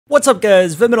What's up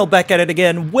guys, Vyminal back at it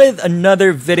again with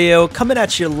another video coming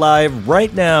at you live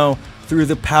right now through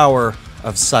the power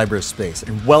of cyberspace.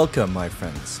 And welcome my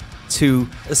friends to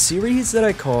a series that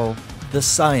I call The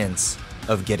Science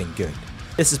of Getting Good.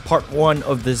 This is part one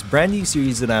of this brand new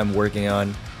series that I'm working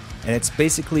on, and it's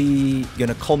basically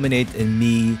gonna culminate in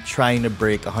me trying to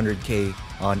break 100k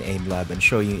on AimLab and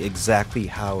show you exactly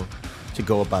how to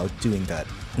go about doing that.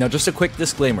 Now, just a quick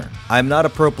disclaimer. I'm not a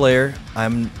pro player.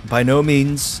 I'm by no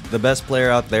means the best player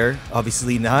out there.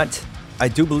 Obviously not. I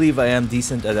do believe I am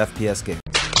decent at FPS games.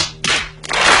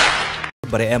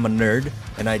 But I am a nerd,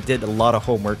 and I did a lot of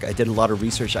homework. I did a lot of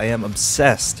research. I am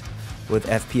obsessed with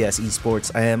FPS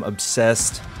esports. I am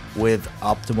obsessed with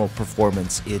optimal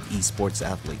performance in esports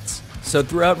athletes. So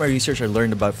throughout my research, I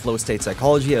learned about flow state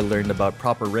psychology. I learned about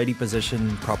proper ready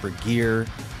position, proper gear,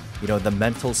 the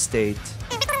mental state.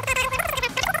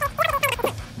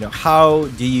 How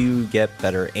do you get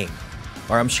better aim?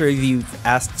 Or I'm sure you've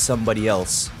asked somebody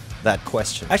else that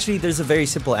question. Actually, there's a very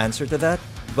simple answer to that,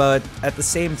 but at the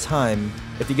same time,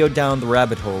 if you go down the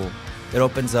rabbit hole, it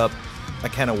opens up a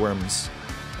can of worms,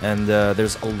 and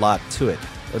there's a lot to it.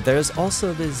 But there's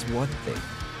also this one thing.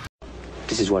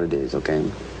 This is what it is, okay?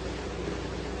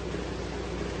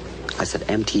 I said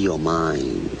empty your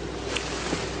mind.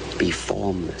 Be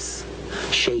formless,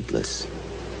 shapeless,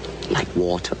 like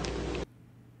water.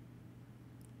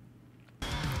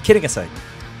 Kidding aside,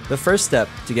 the first step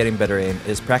to getting better aim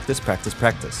is practice, practice,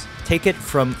 practice. Take it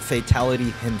from Fatality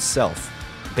himself,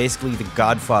 basically the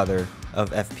godfather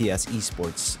of FPS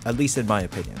esports, at least in my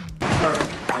opinion.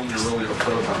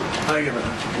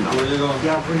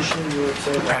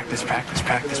 Practice, practice,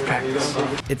 practice, practice.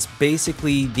 It's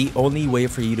basically the only way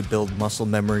for you to build muscle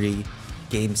memory,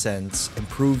 game sense,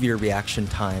 improve your reaction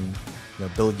time,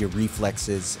 build your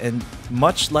reflexes, and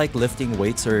much like lifting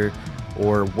weights or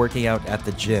working out at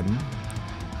the gym,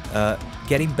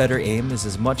 getting better aim is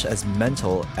as much as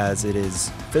mental as it is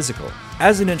physical.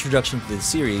 As an introduction to this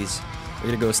series, we're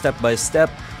going to go step by step.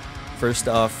 First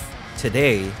off,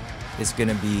 today is going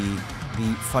to be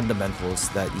the fundamentals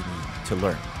that you need to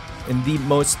learn. In the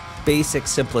most basic,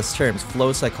 simplest terms,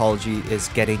 flow psychology is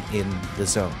getting in the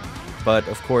zone. But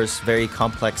of course, very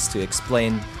complex to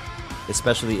explain,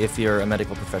 especially if you're a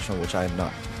medical professional, which I am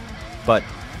not. But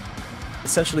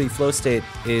essentially, flow state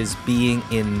is being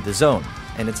in the zone,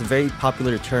 and it's a very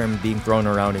popular term being thrown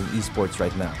around in esports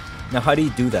right now. Now, how do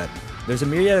you do that? There's a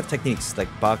myriad of techniques like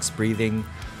box breathing,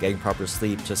 getting proper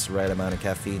sleep, just the right amount of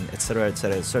caffeine, etc.,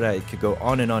 etc., etc. It could go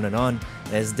on and on and on,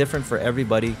 and it's different for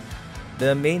everybody.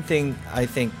 The main thing, I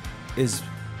think, is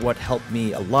what helped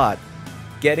me a lot,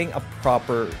 getting a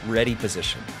proper ready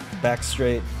position. Back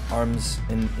straight, arms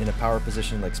in a power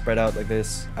position, like spread out like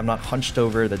this. I'm not hunched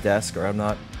over the desk, or I'm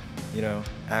not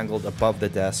angled above the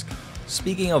desk.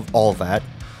 Speaking of all that,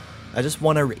 I just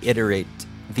want to reiterate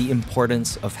the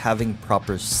importance of having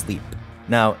proper sleep.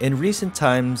 Now, in recent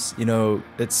times,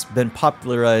 it's been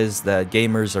popularized that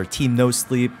gamers are team no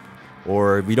sleep,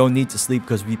 or we don't need to sleep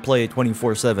because we play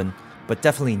 24/7, but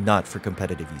definitely not for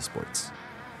competitive esports.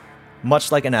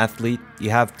 Much like an athlete,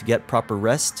 you have to get proper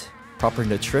rest, proper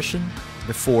nutrition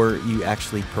before you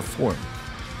actually perform.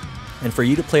 And for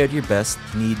you to play at your best,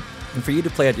 you need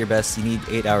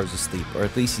 8 hours of sleep, or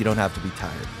at least you don't have to be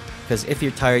tired. Because if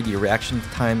you're tired, your reaction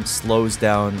time slows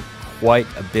down quite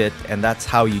a bit, and that's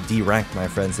how you D-rank, my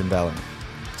friends, in Valorant.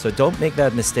 So don't make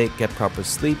that mistake, get proper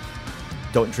sleep,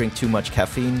 don't drink too much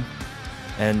caffeine,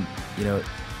 and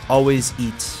always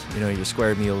eat your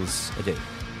square meals a day.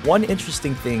 One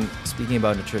interesting thing, speaking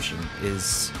about nutrition,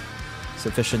 is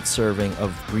sufficient serving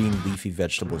of green leafy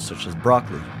vegetables such as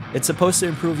broccoli. It's supposed to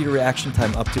improve your reaction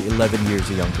time up to 11 years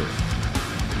or younger.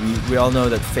 We all know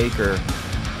that Faker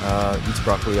eats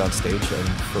broccoli on stage, and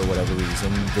for whatever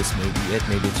reason, this may be it.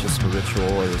 Maybe it's just a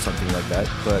ritual or something like that.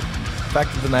 But the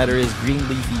fact of the matter is, green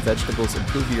leafy vegetables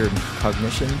improve your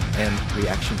cognition and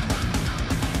reaction time.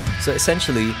 So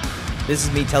essentially, this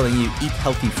is me telling you, eat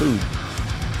healthy food.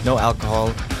 No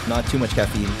alcohol, not too much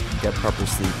caffeine, get proper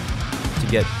sleep to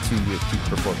get to your peak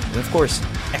performance. And of course,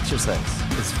 exercise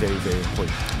is very, very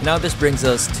important. Now this brings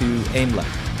us to AimLab.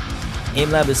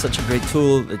 AimLab is such a great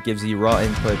tool that gives you raw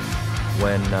input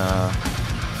when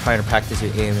trying to practice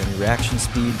your aim and your reaction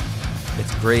speed.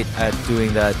 It's great at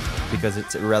doing that because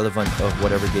it's irrelevant of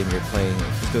whatever game you're playing.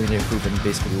 It's going to improve in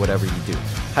basically whatever you do.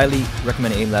 Highly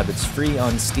recommend AimLab. It's free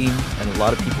on Steam, and a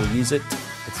lot of people use it.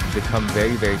 It's become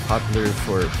very, very popular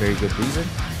for a very good reason.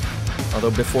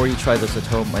 Although before you try this at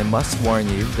home, I must warn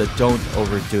you that don't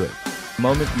overdo it. The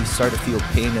moment you start to feel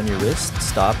pain on your wrist,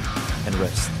 stop and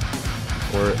rest.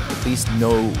 Or at least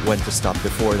know when to stop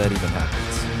before that even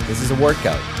happens. This is a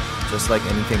workout. just like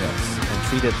anything else, and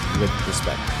treat it with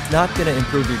respect. It's not gonna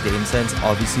improve your game sense,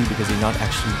 obviously, because you're not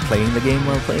actually playing the game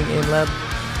while playing AimLab.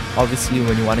 Obviously,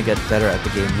 when you want to get better at the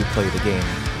game, you play the game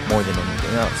more than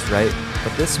anything else, right?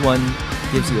 But this one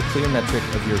gives you a clear metric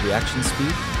of your reaction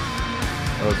speed,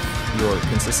 of your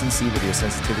consistency with your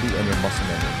sensitivity, and your muscle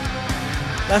memory.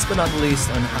 Last but not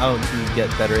least, on how to get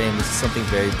better aim, this is something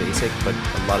very basic, but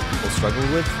a lot of people struggle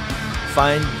with.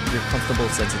 Find your comfortable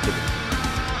sensitivity.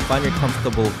 Find your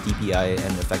comfortable DPI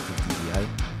and effective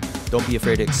DPI. Don't be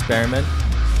afraid to experiment,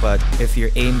 but if your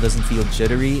aim doesn't feel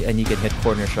jittery and you can hit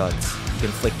corner shots, you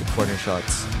can flick the corner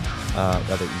shots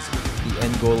rather easily. The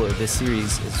end goal of this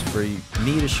series is for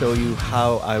me to show you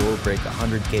how I will break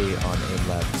 100k on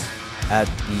AimLabs at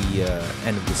the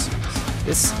end of this series.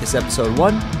 This is episode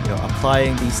 1,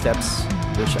 applying these steps,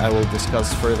 which I will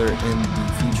discuss further in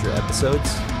the future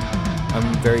episodes.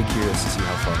 I'm very curious to see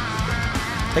how far we can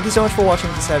go. Thank you so much for watching.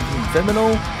 This has been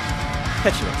Vyminal.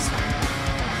 Catch you next time.